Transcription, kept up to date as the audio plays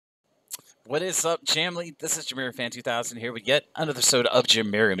What is up, Jamily? This is Jamiro Fan 2000 here with yet another episode of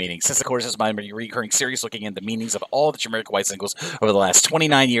JamiroMeanings. This, of course, is my recurring series looking into the meanings of all the JamiroQuai singles over the last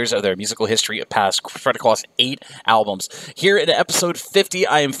 29 years of their musical history, past spread across 8 albums. Here in episode 50,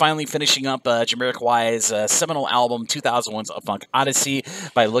 I am finally finishing up JamiroQuai's seminal album, 2001's A Funk Odyssey,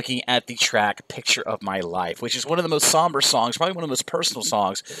 by looking at the track Picture of My Life, which is one of the most somber songs, probably one of the most personal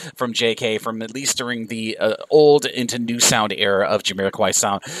songs from JK, from at least during the old into new sound era of JamiroQuai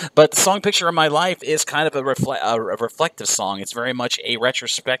sound. But the song Picture of My Life is kind of a reflective song. It's very much a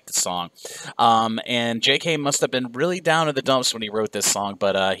retrospective song. And JK must have been really down in the dumps when he wrote this song,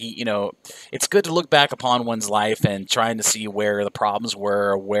 but it's good to look back upon one's life and trying to see where the problems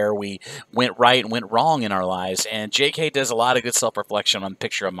were, where we went right and went wrong in our lives. And JK does a lot of good self-reflection on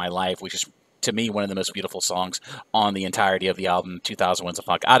Picture of My Life, which is, to me, one of the most beautiful songs on the entirety of the album, 2001's A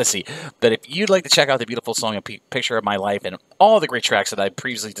Funk Odyssey. But if you'd like to check out the beautiful song Picture of My Life and all the great tracks that I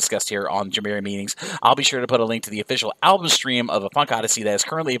previously discussed here on JamiroMeanings, I'll be sure to put a link to the official album stream of A Funk Odyssey that is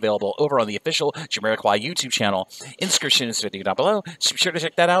currently available over on the official JamiroQuai YouTube channel in the description of this video down below. So be sure to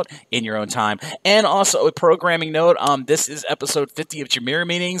check that out in your own time. And also a programming note, this is episode 50 of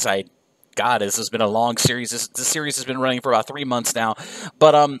JamiroMeanings. God, this has been a long series. This series has been running for about 3 months now.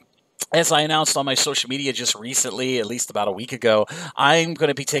 But as I announced on my social media just recently, at least about a week ago, I'm going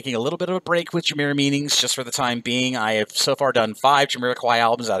to be taking a little bit of a break with JamiroMeanings just for the time being. I have so far done 5 JamiroQuai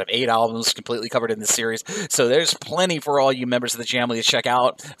albums out of 8 albums completely covered in this series. So there's plenty for all you members of the Jamily to check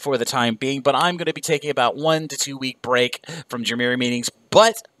out for the time being. But I'm going to be taking about 1 to 2 week break from JamiroMeanings.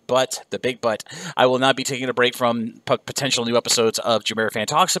 But the big but, I will not be taking a break from potential new episodes of Jamiro Fan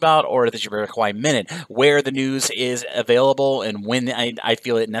Talks About or the JamiroQuai Minute, where the news is available and when I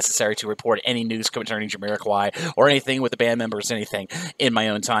feel it necessary to report any news concerning JamiroQuai or anything with the band members, anything in my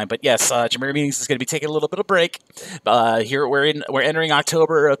own time. But yes, JamiroMeanings is going to be taking a little bit of break. Here we're entering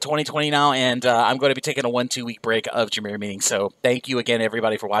October of 2020 now, and I'm going to be taking a 1-2 week break of JamiroMeanings. So thank you again,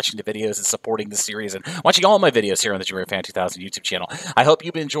 everybody, for watching the videos and supporting the series and watching all my videos here on the Jamiro Fan 2000 YouTube channel. I hope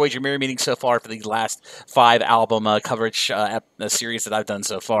you've enjoyed JamiroMeanings so far for the last 5 album coverage series that I've done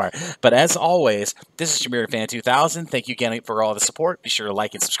so far. But as always, this is Jamiro Fan 2000. Thank you again for all the support. Be sure to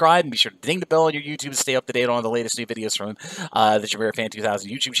like and subscribe, and be sure to ding the bell on your YouTube to stay up to date on the latest new videos from the Jamiro Fan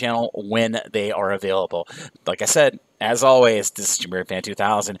 2000 YouTube channel when they are available. Like I said, as always, this is Jamiro Fan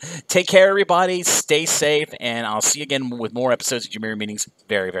 2000. Take care, everybody. Stay safe, and I'll see you again with more episodes of JamiroMeanings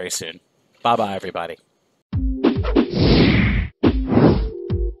very, very soon. Bye-bye, everybody.